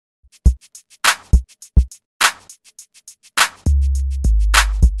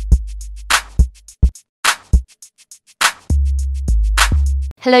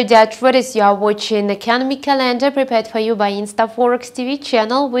Hello dear traders, you are watching Economy Calendar prepared for you by InstaForex TV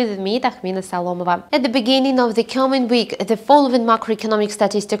channel with me, Tahmina Salomova. At the beginning of the coming week, the following macroeconomic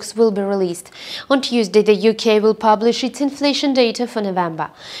statistics will be released. On Tuesday, the UK will publish its inflation data for November.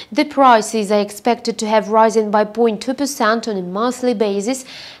 The prices are expected to have risen by 0.2% on a monthly basis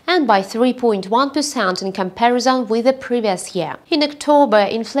and by 3.1% in comparison with the previous year. In October,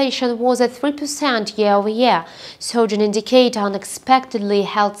 inflation was at 3% year-over-year, surging indicator unexpectedly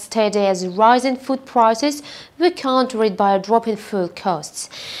held steady as rising food prices were countered by a drop in food costs.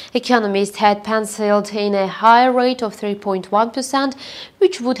 Economists had penciled in a higher rate of 3.1%,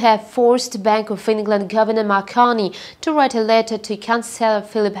 which would have forced Bank of England Governor Mark Carney to write a letter to Chancellor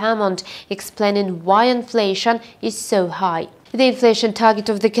Philip Hammond explaining why inflation is so high. The inflation target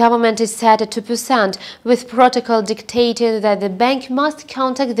of the government is set at 2%, with protocol dictating that the bank must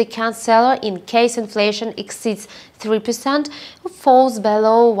contact the Chancellor in case inflation exceeds 3% or falls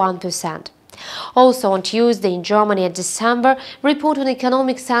below 1%. Also on Tuesday in Germany at December, report on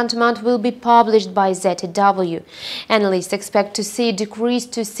economic sentiment will be published by ZEW. Analysts expect to see a decrease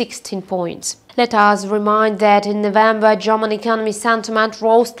to 16 points. Let us remind that in November, German economy sentiment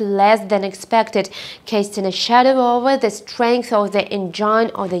rose less than expected, casting a shadow over the strength of the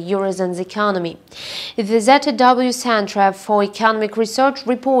engine of the Eurozone's economy. The ZEW Center for Economic Research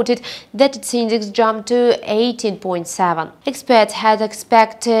reported that its index jumped to 18.7. Experts had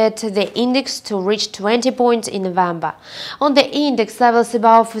expected the index to reach 20 points in November. On the index, levels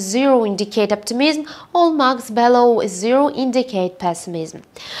above zero indicate optimism, all marks below zero indicate pessimism.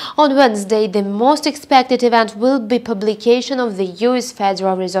 On Wednesday, the most expected event will be publication of the US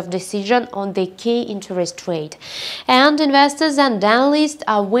Federal Reserve decision on the key interest rate. And investors and analysts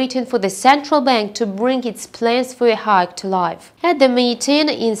are waiting for the central bank to bring its plans for a hike to life. At the meeting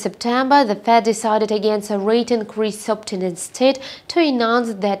in September, the Fed decided against a rate increase, opting instead to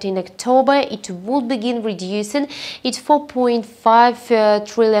announce that in October it would begin reducing its $4.5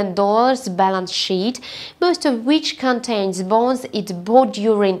 trillion balance sheet, most of which contains bonds it bought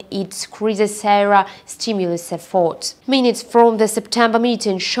during its crisis-era stimulus efforts. Minutes from the September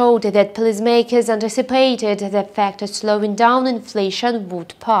meeting showed that policymakers anticipated the fact of slowing down inflation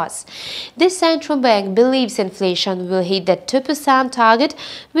would pass. The central bank believes inflation will hit the 2% target,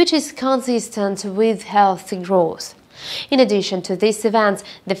 which is consistent with healthy growth. In addition to these events,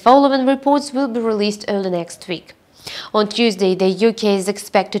 the following reports will be released early next week. On Tuesday, the UK is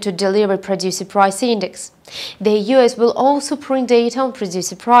expected to deliver producer price index. The US will also print data on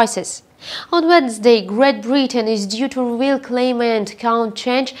producer prices. On Wednesday, Great Britain is due to reveal claimant count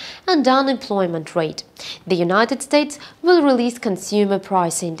change and unemployment rate. The United States will release consumer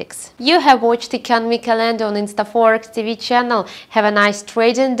price index. You have watched Economy Calendar on InstaForex TV channel. Have a nice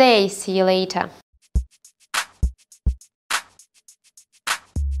trading day. See you later.